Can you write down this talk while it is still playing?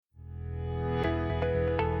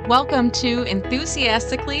Welcome to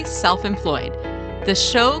Enthusiastically Self-Employed, the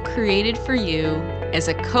show created for you as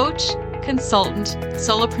a coach, consultant,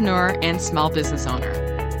 solopreneur, and small business owner.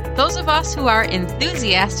 Those of us who are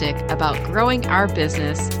enthusiastic about growing our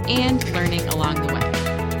business and learning along the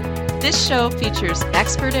way. This show features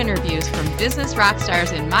expert interviews from business rock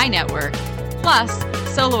stars in my network, plus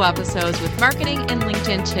solo episodes with marketing and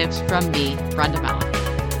LinkedIn tips from me, Brenda Mellon.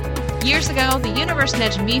 Years ago, the universe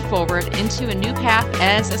nudged me forward into a new path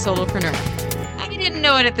as a solopreneur. I didn't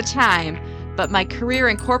know it at the time, but my career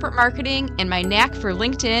in corporate marketing and my knack for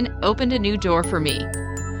LinkedIn opened a new door for me.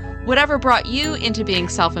 Whatever brought you into being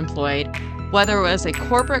self-employed, whether it was a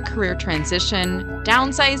corporate career transition,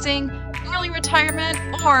 downsizing, early retirement,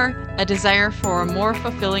 or a desire for a more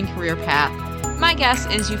fulfilling career path, my guess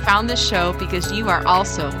is you found this show because you are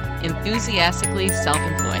also enthusiastically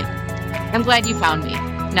self-employed. I'm glad you found me.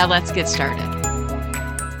 Now let's get started.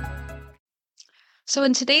 So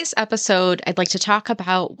in today's episode, I'd like to talk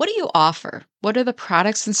about what do you offer? What are the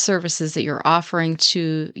products and services that you're offering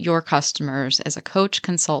to your customers as a coach,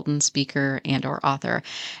 consultant, speaker, and or author?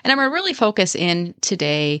 And I'm going to really focus in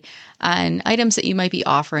today on items that you might be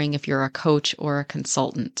offering if you're a coach or a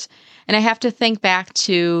consultant. And I have to think back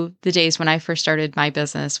to the days when I first started my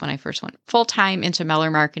business, when I first went full-time into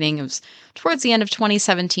Meller Marketing. It was towards the end of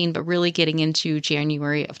 2017, but really getting into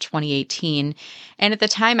January of 2018. And at the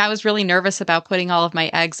time, I was really nervous about putting all of my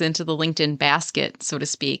eggs into the LinkedIn basket, so to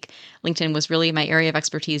speak. LinkedIn was really my area of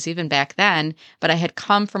expertise even back then, but I had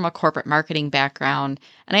come from a corporate marketing background.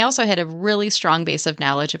 And I also had a really strong base of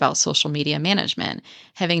knowledge about social media management,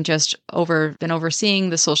 having just been overseeing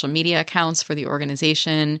the social media accounts for the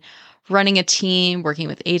organization, running a team, working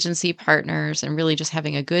with agency partners, and really just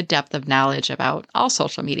having a good depth of knowledge about all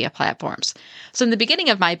social media platforms. So in the beginning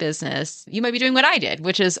of my business, you might be doing what I did,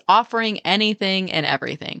 which is offering anything and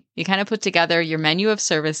everything. You kind of put together your menu of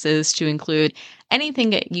services to include anything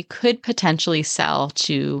that you could potentially sell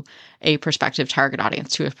to a prospective target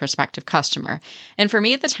audience, to a prospective customer. And for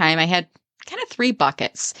me at the time, I had kind of three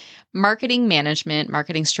buckets. Marketing management,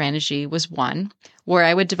 marketing strategy was one, where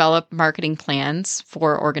I would develop marketing plans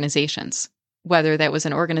for organizations, whether that was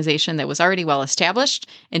an organization that was already well established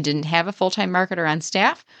and didn't have a full-time marketer on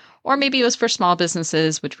staff, or maybe it was for small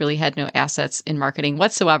businesses which really had no assets in marketing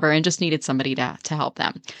whatsoever and just needed somebody to help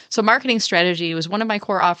them. So marketing strategy was one of my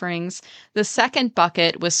core offerings. The second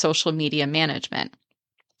bucket was social media management.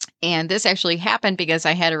 And this actually happened because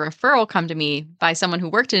I had a referral come to me by someone who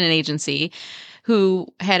worked in an agency who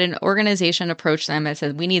had an organization approach them and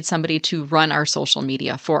said, we need somebody to run our social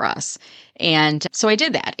media for us. And so I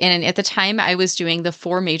did that. And at the time, I was doing the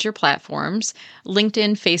four major platforms: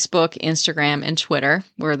 LinkedIn, Facebook, Instagram, and Twitter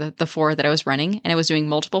were the four that I was running. And I was doing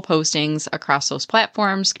multiple postings across those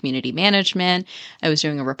platforms, community management. I was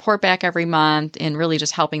doing a report back every month and really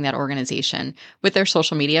just helping that organization with their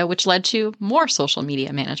social media, which led to more social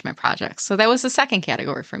media management projects. So that was the second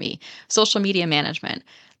category for me, social media management.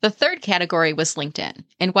 The third category was LinkedIn.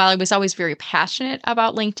 And while I was always very passionate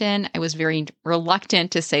about LinkedIn, I was very reluctant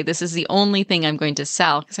to say this is the only thing I'm going to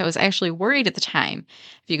sell because I was actually worried at the time,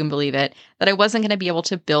 if you can believe it, that I wasn't going to be able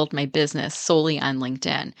to build my business solely on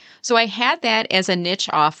LinkedIn. So I had that as a niche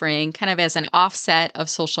offering, kind of as an offset of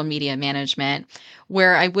social media management,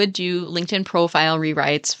 where I would do LinkedIn profile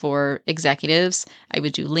rewrites for executives. I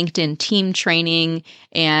would do LinkedIn team training,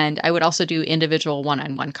 and I would also do individual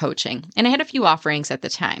one-on-one coaching. And I had a few offerings at the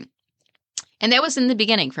time. And that was in the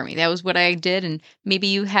beginning for me. That was what I did. And maybe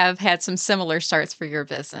you have had some similar starts for your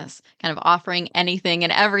business, kind of offering anything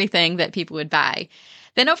and everything that people would buy.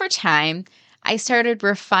 Then over time, I started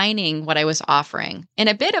refining what I was offering. And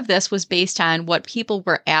a bit of this was based on what people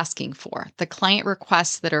were asking for, the client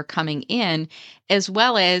requests that are coming in, as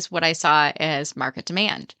well as what I saw as market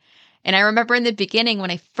demand. And I remember in the beginning when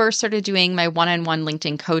I first started doing my one-on-one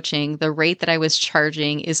LinkedIn coaching, the rate that I was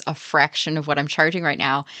charging is a fraction of what I'm charging right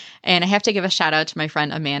now. And I have to give a shout out to my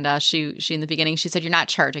friend Amanda. She in the beginning, she said, you're not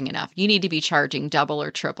charging enough. You need to be charging double or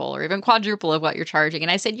triple or even quadruple of what you're charging. And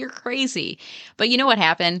I said, you're crazy. But you know what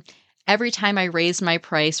happened? Every time I raised my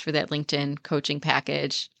price for that LinkedIn coaching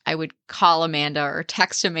package, I would call Amanda or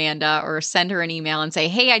text Amanda or send her an email and say,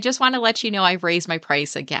 hey, I just want to let you know I've raised my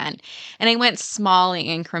price again. And I went small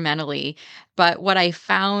and incrementally. But what I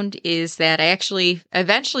found is that I actually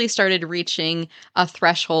eventually started reaching a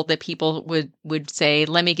threshold that people would say,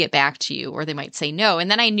 let me get back to you, or they might say no. And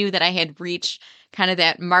then I knew that I had reached kind of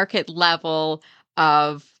that market level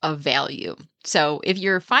of value. So if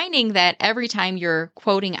you're finding that every time you're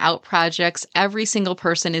quoting out projects, every single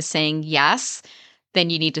person is saying yes,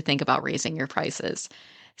 then you need to think about raising your prices.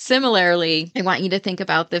 Similarly, I want you to think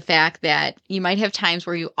about the fact that you might have times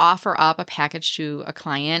where you offer up a package to a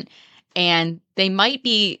client and they might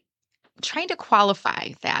be trying to qualify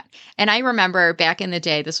that. And I remember back in the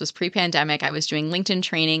day, this was pre-pandemic, I was doing LinkedIn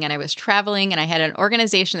training and I was traveling and I had an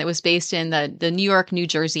organization that was based in the New York, New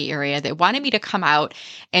Jersey area that wanted me to come out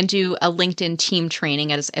and do a LinkedIn team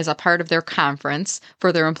training as a part of their conference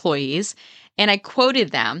for their employees. And I quoted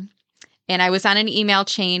them. And I was on an email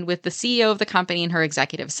chain with the CEO of the company and her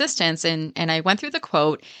executive assistants. And I went through the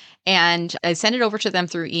quote and I sent it over to them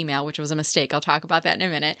through email, which was a mistake. I'll talk about that in a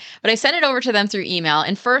minute. But I sent it over to them through email.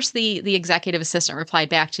 And first, the executive assistant replied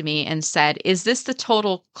back to me and said, "Is this the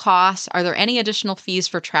total cost? Are there any additional fees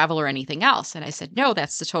for travel or anything else?" And I said, "No,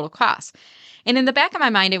 that's the total cost." And in the back of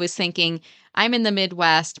my mind, I was thinking, I'm in the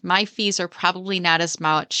Midwest. My fees are probably not as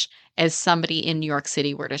much as somebody in New York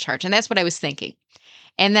City were to charge. And that's what I was thinking.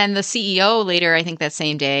 And then the CEO later, I think that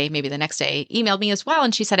same day, maybe the next day, emailed me as well.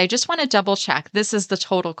 And she said, "I just want to double check. This is the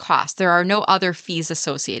total cost. There are no other fees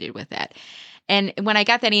associated with it." And when I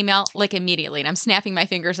got that email, like immediately, and I'm snapping my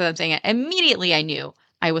fingers as I'm saying it, immediately I knew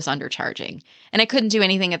I was undercharging. And I couldn't do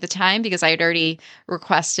anything at the time because I had already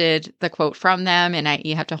requested the quote from them and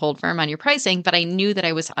you have to hold firm on your pricing, but I knew that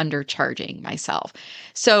I was undercharging myself.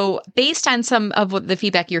 So based on some of what the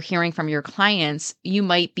feedback you're hearing from your clients, you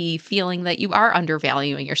might be feeling that you are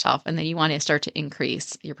undervaluing yourself and that you want to start to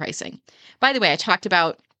increase your pricing. By the way, I talked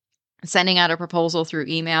about sending out a proposal through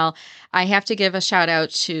email. I have to give a shout out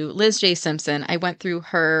to Liz J. Simpson. I went through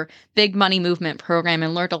her Big Money Movement program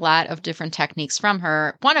and learned a lot of different techniques from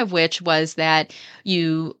her. One of which was that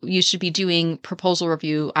you should be doing proposal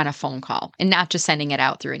review on a phone call and not just sending it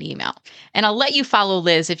out through an email. And I'll let you follow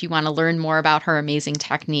Liz if you want to learn more about her amazing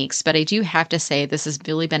techniques. But I do have to say this has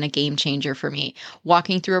really been a game changer for me,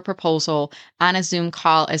 walking through a proposal on a Zoom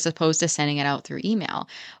call as opposed to sending it out through email.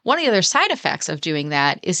 One of the other side effects of doing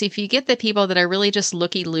that is if you get the people that are really just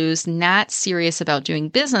looky-loos, not serious about doing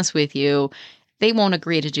business with you, they won't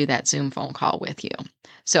agree to do that Zoom phone call with you.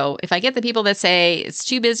 So if I get the people that say, "It's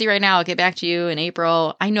too busy right now, I'll get back to you in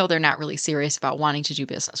April," I know they're not really serious about wanting to do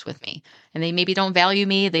business with me. And they maybe don't value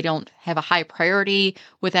me. They don't have a high priority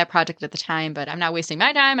with that project at the time, but I'm not wasting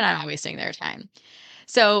my time and I'm not wasting their time.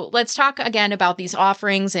 So let's talk again about these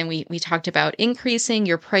offerings. And we talked about increasing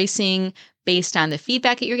your pricing based on the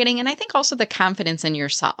feedback that you're getting. And I think also the confidence in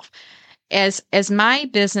yourself. As my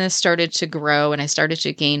business started to grow and I started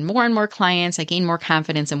to gain more and more clients, I gained more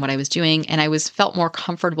confidence in what I was doing and I felt more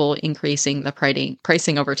comfortable increasing the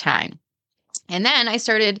pricing over time. And then I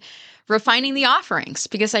started refining the offerings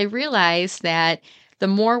because I realized that the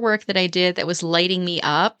more work that I did that was lighting me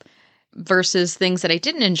up versus things that I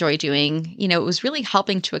didn't enjoy doing, it was really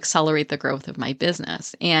helping to accelerate the growth of my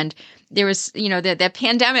business. And there was, that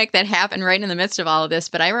pandemic that happened right in the midst of all of this.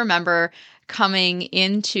 But I remember coming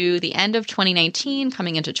into the end of 2019,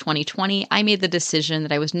 coming into 2020, I made the decision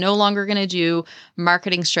that I was no longer going to do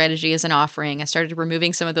marketing strategy as an offering. I started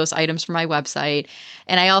removing some of those items from my website.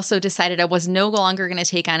 And I also decided I was no longer going to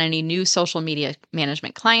take on any new social media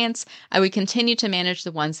management clients. I would continue to manage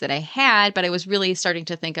the ones that I had, but I was really starting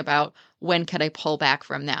to think about when could I pull back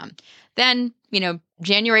from them. Then,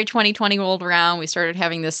 January 2020 rolled around. We started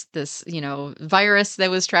having this virus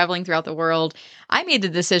that was traveling throughout the world. I made the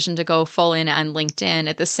decision to go full in on LinkedIn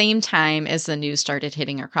at the same time as the news started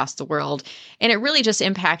hitting across the world. And it really just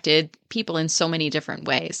impacted people in so many different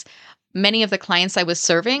ways. Many of the clients I was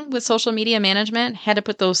serving with social media management had to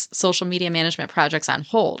put those social media management projects on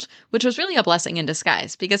hold, which was really a blessing in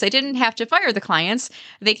disguise because I didn't have to fire the clients.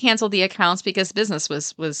 They canceled the accounts because business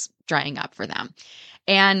was drying up for them.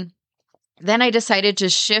 And then I decided to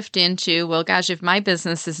shift into, well, gosh, if my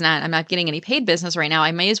business I'm not getting any paid business right now,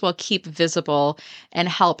 I may as well keep visible and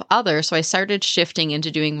help others. So I started shifting into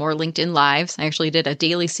doing more LinkedIn Lives. I actually did a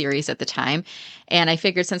daily series at the time. And I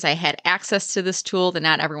figured since I had access to this tool that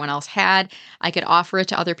not everyone else had, I could offer it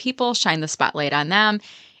to other people, shine the spotlight on them.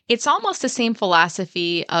 It's almost the same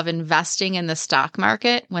philosophy of investing in the stock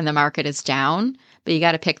market when the market is down, but you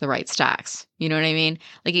got to pick the right stocks. You know what I mean?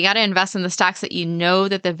 Like you got to invest in the stocks that you know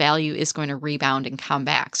that the value is going to rebound and come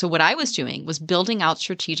back. So what I was doing was building out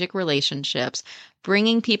strategic relationships,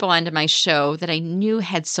 bringing people onto my show that I knew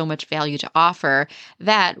had so much value to offer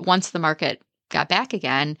that once the market got back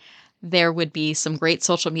again, there would be some great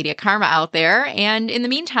social media karma out there. And in the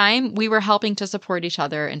meantime, we were helping to support each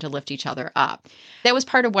other and to lift each other up. That was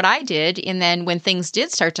part of what I did. And then when things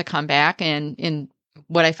did start to come back and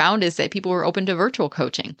what I found is that people were open to virtual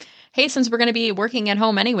coaching. Hey, since we're going to be working at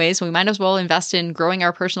home anyways, we might as well invest in growing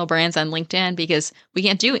our personal brands on LinkedIn because we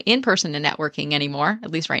can't do in-person networking anymore,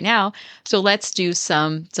 at least right now. So let's do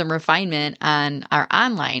some refinement on our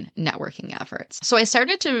online networking efforts. So I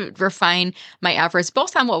started to refine my efforts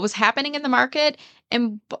both on what was happening in the market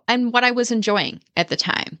and what I was enjoying at the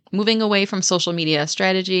time, moving away from social media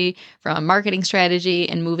strategy, from marketing strategy,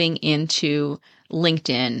 and moving into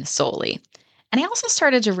LinkedIn solely. And I also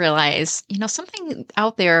started to realize, something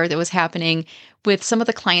out there that was happening with some of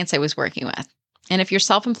the clients I was working with. And if you're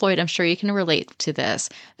self-employed, I'm sure you can relate to this.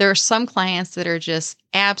 There are some clients that are just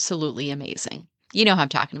absolutely amazing. You know how I'm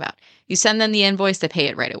talking about. You send them the invoice, they pay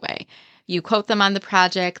it right away. You quote them on the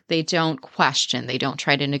project, they don't question, they don't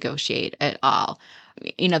try to negotiate at all.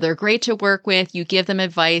 They're great to work with. You give them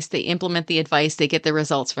advice, they implement the advice, they get the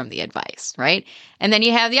results from the advice, right? And then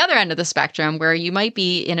you have the other end of the spectrum where you might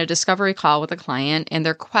be in a discovery call with a client and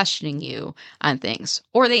they're questioning you on things,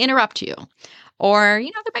 or they interrupt you. Or,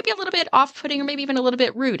 there might be a little bit off-putting or maybe even a little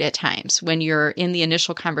bit rude at times when you're in the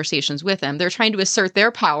initial conversations with them. They're trying to assert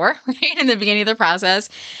their power, right, in the beginning of the process.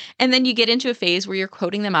 And then you get into a phase where you're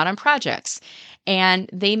quoting them out on projects. And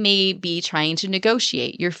they may be trying to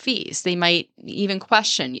negotiate your fees. They might even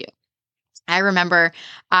question you. I remember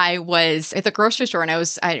I was at the grocery store and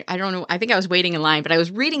I don't know, I think I was waiting in line, but I was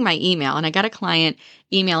reading my email and I got a client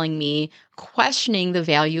emailing me questioning the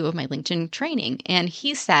value of my LinkedIn training. And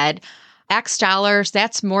he said, X dollars,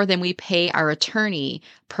 that's more than we pay our attorney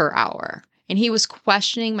per hour. And he was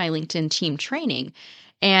questioning my LinkedIn team training.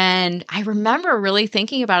 And I remember really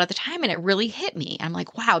thinking about it at the time and it really hit me. I'm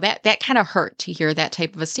like, wow, that kind of hurt to hear that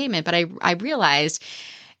type of a statement. But I realized,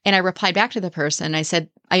 and I replied back to the person, I said,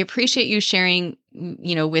 I appreciate you sharing,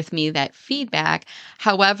 with me that feedback.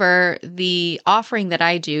 However, the offering that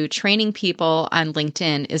I do, training people on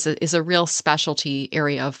LinkedIn is a real specialty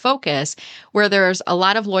area of focus where there's a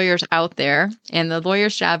lot of lawyers out there and the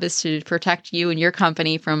lawyer's job is to protect you and your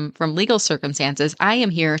company from legal circumstances. I am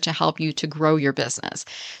here to help you to grow your business,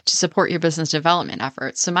 to support your business development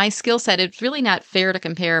efforts. So my skill set, it's really not fair to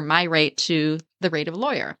compare my rate to the rate of a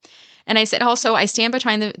lawyer. And I said, also, I stand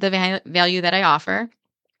behind the value that I offer.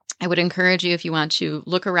 I would encourage you, if you want to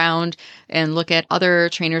look around and look at other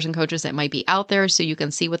trainers and coaches that might be out there so you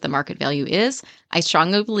can see what the market value is. I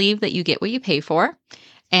strongly believe that you get what you pay for.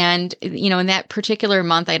 And, in that particular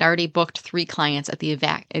month, I'd already booked 3 clients at the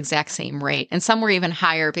exact same rate. And some were even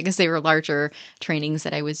higher because they were larger trainings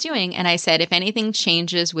that I was doing. And I said, if anything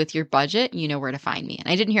changes with your budget, you know where to find me. And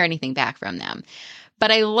I didn't hear anything back from them.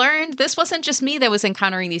 But I learned this wasn't just me that was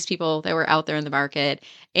encountering these people that were out there in the market.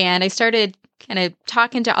 And I started kind of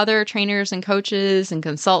talking to other trainers and coaches and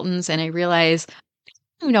consultants. And I realized, I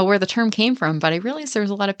don't know where the term came from, but I realized there's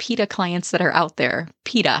a lot of PITA clients that are out there.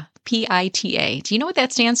 PITA, P-I-T-A. Do you know what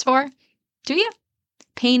that stands for? Do you?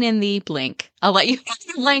 Pain in the blank. I'll let you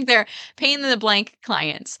blank there. Pain in the blank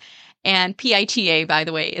clients. And PITA, by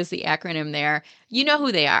the way, is the acronym there. You know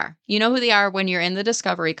who they are. You know who they are when you're in the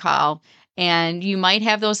discovery call. And you might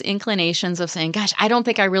have those inclinations of saying, gosh, I don't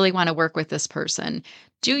think I really want to work with this person.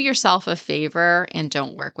 Do yourself a favor and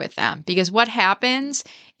don't work with them. Because what happens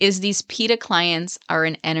is these PITA clients are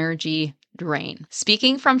an energy drain.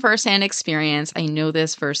 Speaking from firsthand experience, I know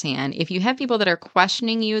this firsthand. If you have people that are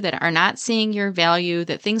questioning you, that are not seeing your value,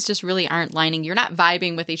 that things just really aren't lining, you're not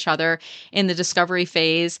vibing with each other in the discovery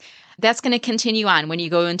phase, that's going to continue on when you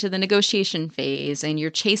go into the negotiation phase and you're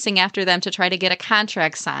chasing after them to try to get a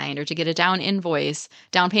contract signed or to get a down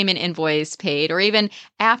payment invoice paid, or even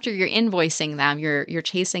after you're invoicing them, you're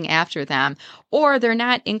chasing after them, or they're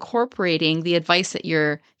not incorporating the advice that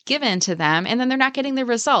you're given to them, and then they're not getting the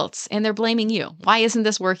results and they're blaming you. Why isn't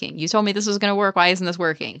this working? You told me this was going to work. Why isn't this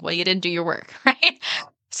working? Well, you didn't do your work, right?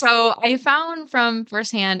 So I found from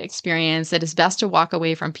firsthand experience that it's best to walk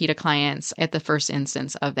away from PITA clients at the first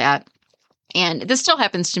instance of that. And this still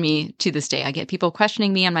happens to me to this day. I get people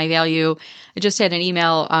questioning me on my value. I just had an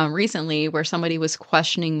email recently where somebody was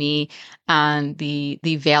questioning me on the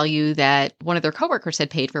value that one of their coworkers had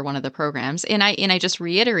paid for one of the programs. And I just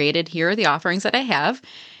reiterated, here are the offerings that I have.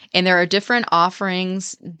 And there are different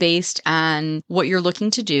offerings based on what you're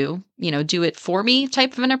looking to do, do it for me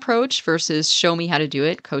type of an approach versus show me how to do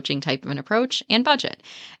it, coaching type of an approach, and budget.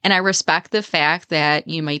 And I respect the fact that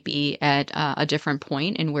you might be at a different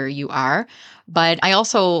point in where you are. But I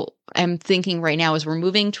also am thinking right now, as we're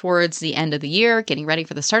moving towards the end of the year, getting ready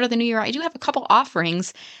for the start of the new year, I do have a couple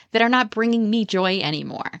offerings that are not bringing me joy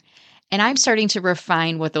anymore. And I'm starting to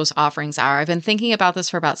refine what those offerings are. I've been thinking about this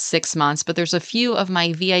for about 6 months, but there's a few of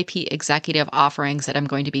my VIP executive offerings that I'm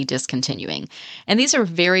going to be discontinuing. And these are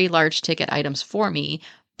very large ticket items for me,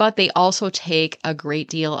 but they also take a great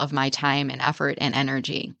deal of my time and effort and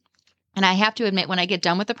energy. And I have to admit, when I get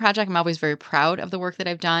done with the project, I'm always very proud of the work that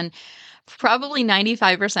I've done. Probably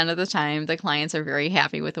 95% of the time, the clients are very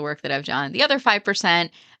happy with the work that I've done. The other 5%,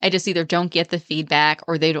 I just either don't get the feedback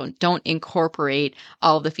or they don't incorporate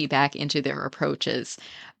all of the feedback into their approaches.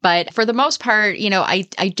 But for the most part,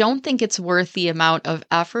 I don't think it's worth the amount of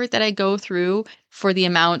effort that I go through for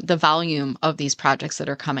the volume of these projects that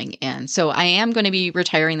are coming in. So I am going to be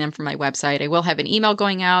retiring them from my website. I will have an email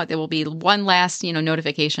going out. There will be one last,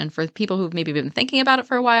 notification for people who've maybe been thinking about it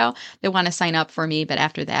for a while. They want to sign up for me, but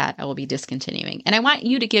after that, I will be discontinuing. And I want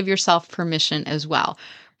you to give yourself permission as well.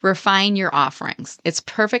 Refine your offerings. It's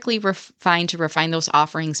perfectly fine to refine those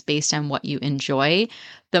offerings based on what you enjoy.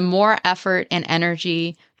 The more effort and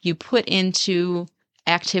energy you put into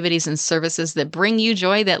activities and services that bring you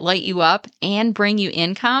joy, that light you up, and bring you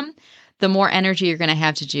income, the more energy you're going to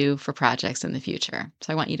have to do for projects in the future.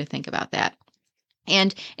 So I want you to think about that.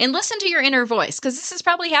 And listen to your inner voice, because this is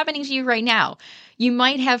probably happening to you right now. You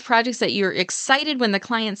might have projects that you're excited when the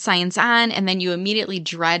client signs on, and then you immediately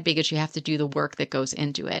dread because you have to do the work that goes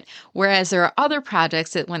into it. Whereas there are other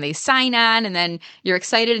projects that when they sign on, and then you're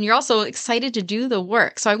excited, and you're also excited to do the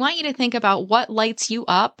work. So I want you to think about what lights you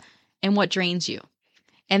up and what drains you.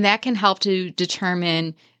 And that can help to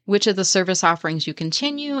determine which of the service offerings you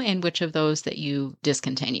continue and which of those that you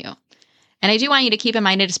discontinue. And I do want you to keep in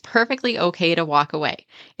mind, it is perfectly okay to walk away.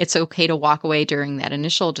 It's okay to walk away during that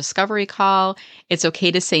initial discovery call. It's okay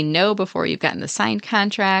to say no before you've gotten the signed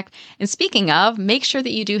contract. And speaking of, make sure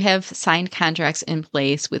that you do have signed contracts in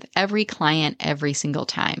place with every client every single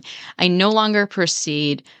time. I no longer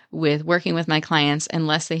proceed with working with my clients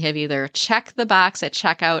unless they have either checked the box at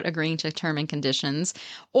checkout agreeing to term and conditions,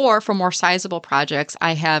 or for more sizable projects,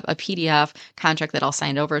 I have a PDF contract that I'll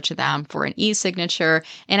sign over to them for an e-signature,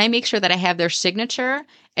 and I make sure that I have their signature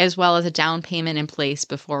as well as a down payment in place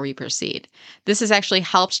before we proceed. This has actually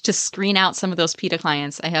helped to screen out some of those PITA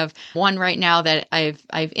clients. I have one right now that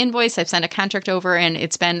I've invoiced, I've sent a contract over, and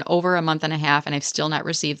it's been over a month and a half, and I've still not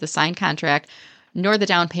received the signed contract nor the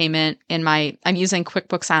down payment. I'm using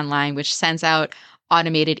QuickBooks Online, which sends out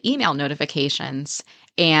automated email notifications.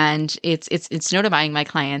 And it's notifying my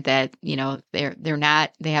client that,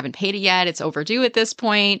 they haven't paid it yet. It's overdue at this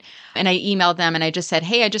point. And I emailed them and I just said,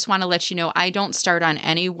 hey, I just want to let you know, I don't start on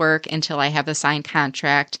any work until I have the signed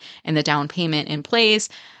contract and the down payment in place,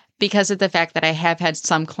 because of the fact that I have had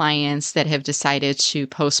some clients that have decided to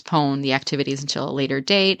postpone the activities until a later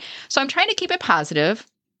date. So I'm trying to keep it positive.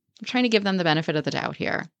 I'm trying to give them the benefit of the doubt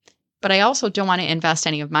here. But I also don't want to invest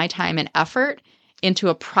any of my time and effort into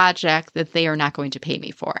a project that they are not going to pay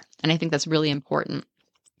me for. And I think that's really important.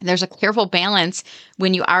 There's a careful balance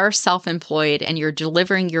when you are self-employed and you're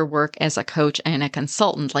delivering your work as a coach and a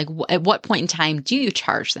consultant. Like, at what point in time do you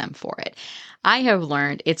charge them for it? I have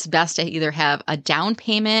learned it's best to either have a down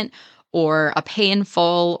payment or a pay in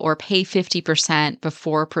full or pay 50%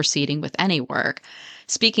 before proceeding with any work.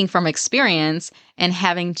 Speaking from experience and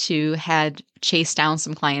having had chased down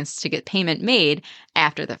some clients to get payment made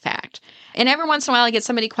after the fact. And every once in a while, I get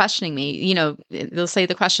somebody questioning me. They'll say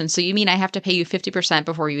the question, so you mean I have to pay you 50%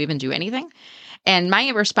 before you even do anything? And my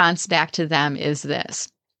response back to them is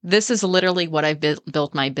this. This is literally what I've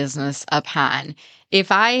built my business upon.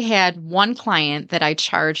 If I had one client that I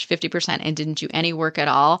charged 50% and didn't do any work at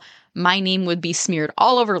all, my name would be smeared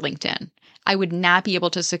all over LinkedIn. I would not be able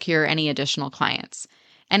to secure any additional clients.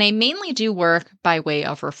 And I mainly do work by way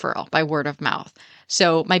of referral, by word of mouth.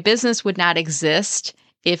 So my business would not exist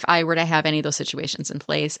if I were to have any of those situations in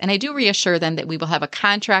place. And I do reassure them that we will have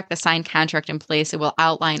a signed contract in place. It will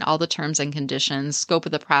outline all the terms and conditions, scope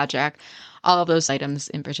of the project, all of those items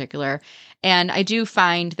in particular. And I do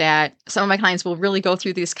find that some of my clients will really go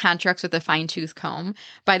through these contracts with a fine-tooth comb.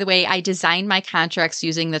 By the way, I designed my contracts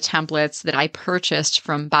using the templates that I purchased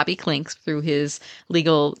from Bobby Klink through his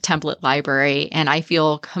legal template library, and I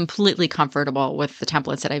feel completely comfortable with the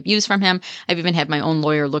templates that I've used from him. I've even had my own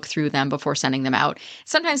lawyer look through them before sending them out.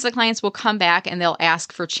 Sometimes the clients will come back and they'll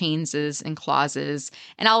ask for changes and clauses,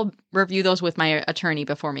 and I'll review those with my attorney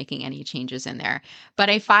before making any changes in there. But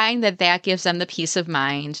I find that gives them the peace of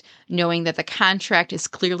mind knowing that the contract is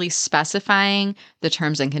clearly specifying the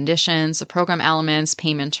terms and conditions, the program elements,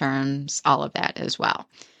 payment terms, all of that as well.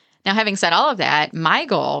 Now, having said all of that, my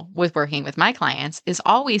goal with working with my clients is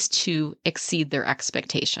always to exceed their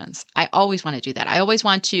expectations. I always want to do that. I always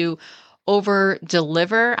want to over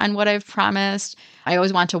deliver on what I've promised. I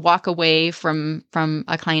always want to walk away from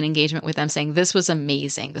a client engagement with them saying, this was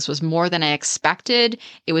amazing. This was more than I expected.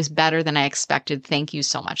 It was better than I expected. Thank you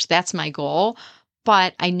so much. That's my goal.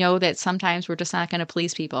 But I know that sometimes we're just not going to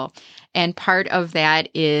please people. And part of that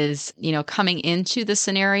is, coming into the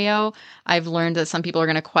scenario, I've learned that some people are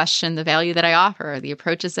going to question the value that I offer, the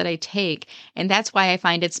approaches that I take. And that's why I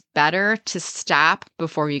find it's better to stop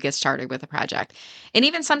before you get started with a project. And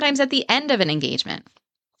even sometimes at the end of an engagement,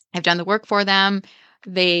 I've done the work for them.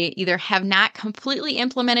 They either have not completely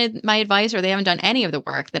implemented my advice or they haven't done any of the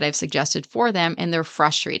work that I've suggested for them, and they're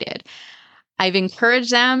frustrated. I've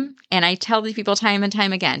encouraged them, and I tell these people time and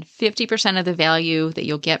time again, 50% of the value that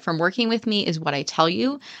you'll get from working with me is what I tell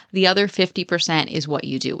you. The other 50% is what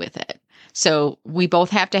you do with it. So we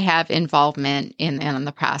both have to have involvement in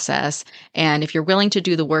the process. And if you're willing to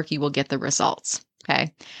do the work, you will get the results.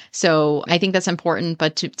 Okay. So I think that's important,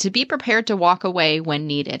 but to be prepared to walk away when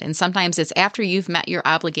needed. And sometimes it's after you've met your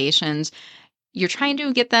obligations. You're trying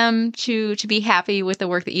to get them to be happy with the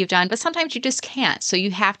work that you've done, but sometimes you just can't. So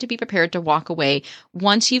you have to be prepared to walk away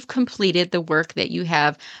once you've completed the work that you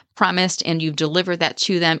have promised and you've delivered that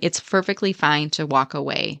to them. It's perfectly fine to walk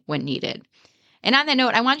away when needed. And on that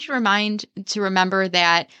note, I want you to remember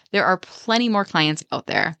that there are plenty more clients out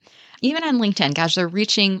there. Even on LinkedIn, gosh, they're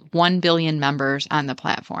reaching 1 billion members on the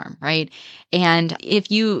platform, right? And if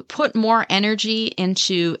you put more energy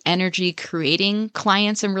into energy creating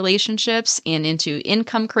clients and relationships and into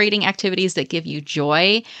income creating activities that give you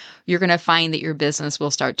joy, you're going to find that your business will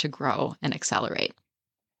start to grow and accelerate.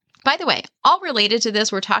 By the way, all related to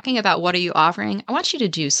this, we're talking about what are you offering? I want you to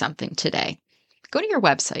do something today. Go to your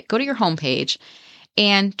website, go to your homepage,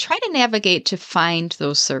 and try to navigate to find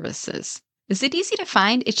those services. Is it easy to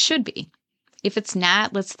find? It should be. If it's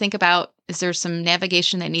not, let's think about, is there some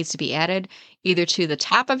navigation that needs to be added either to the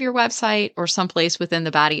top of your website or someplace within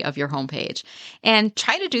the body of your homepage? And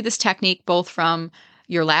try to do this technique both from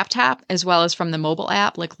your laptop as well as from the mobile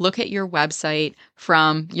app. Like look at your website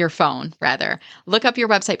from your phone, rather. Look up your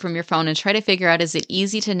website from your phone and try to figure out, is it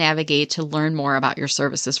easy to navigate to learn more about your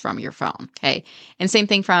services from your phone? Okay. And same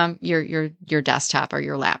thing from your desktop or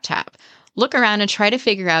your laptop. Look around and try to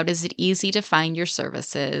figure out, is it easy to find your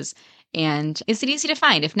services? And is it easy to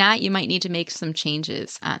find? If not, you might need to make some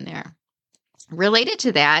changes on there. Related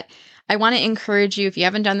to that, I want to encourage you, if you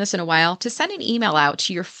haven't done this in a while, to send an email out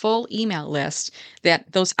to your full email list, that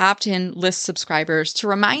those opt-in list subscribers, to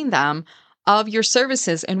remind them of your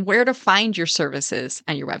services and where to find your services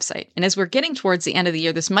on your website. And as we're getting towards the end of the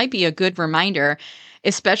year, this might be a good reminder,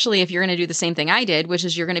 especially if you're going to do the same thing I did, which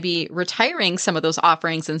is you're going to be retiring some of those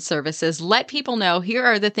offerings and services. Let people know, here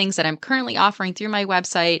are the things that I'm currently offering through my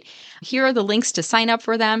website. Here are the links to sign up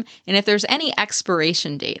for them. And if there's any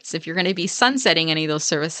expiration dates, if you're going to be sunsetting any of those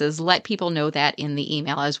services, let people know that in the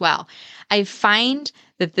email as well. I find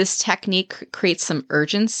that this technique creates some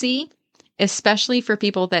urgency, especially for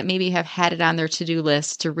people that maybe have had it on their to-do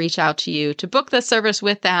list to reach out to you, to book the service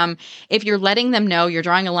with them. If you're letting them know, you're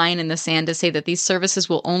drawing a line in the sand to say that these services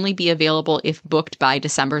will only be available if booked by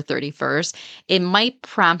December 31st, it might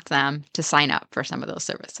prompt them to sign up for some of those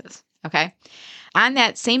services. Okay. On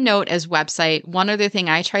that same note as website, one other thing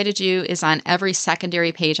I try to do is on every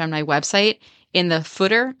secondary page on my website, in the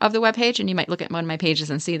footer of the webpage, and you might look at one of my pages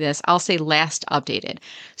and see this, I'll say last updated.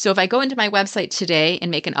 So if I go into my website today and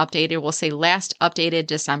make an update, it will say last updated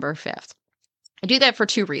December 5th. I do that for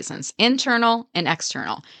two reasons, internal and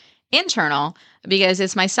external. Internal, because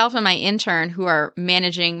it's myself and my intern who are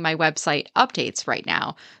managing my website updates right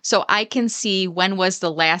now. So I can see when was the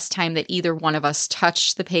last time that either one of us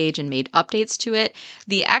touched the page and made updates to it.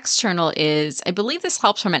 The external is, I believe this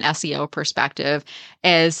helps from an SEO perspective,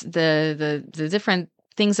 as the different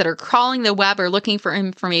things that are crawling the web or looking for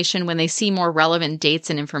information, when they see more relevant dates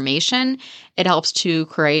and information, it helps to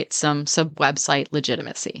create some website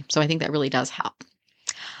legitimacy. So I think that really does help.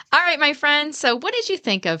 All right, my friends. So what did you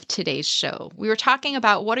think of today's show? We were talking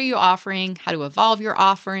about what are you offering, how to evolve your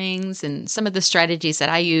offerings, and some of the strategies that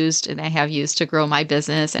I used and I have used to grow my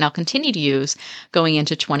business, and I'll continue to use going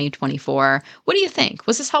into 2024. What do you think?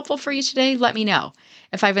 Was this helpful for you today? Let me know.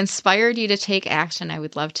 If I've inspired you to take action, I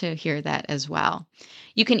would love to hear that as well.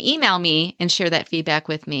 You can email me and share that feedback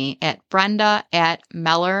with me at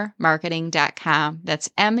brenda@mellermarketing.com. That's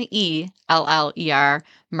MELLER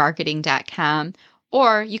marketing.com.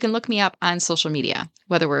 Or you can look me up on social media,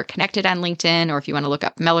 whether we're connected on LinkedIn or if you want to look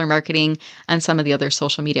up Meller Marketing on some of the other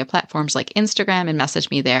social media platforms like Instagram and message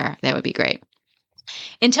me there. That would be great.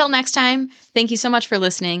 Until next time, thank you so much for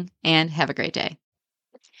listening and have a great day.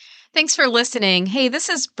 Thanks for listening. Hey, this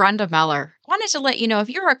is Brenda Meller. Wanted to let you know, if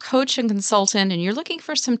you're a coach and consultant and you're looking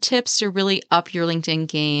for some tips to really up your LinkedIn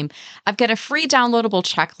game, I've got a free downloadable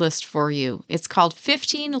checklist for you. It's called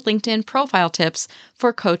 15 LinkedIn Profile Tips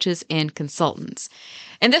for Coaches and Consultants.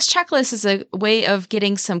 And this checklist is a way of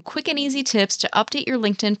getting some quick and easy tips to update your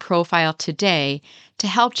LinkedIn profile today to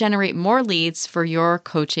help generate more leads for your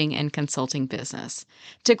coaching and consulting business.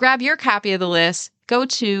 To grab your copy of the list, go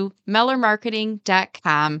to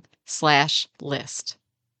mellermarketing.com/list.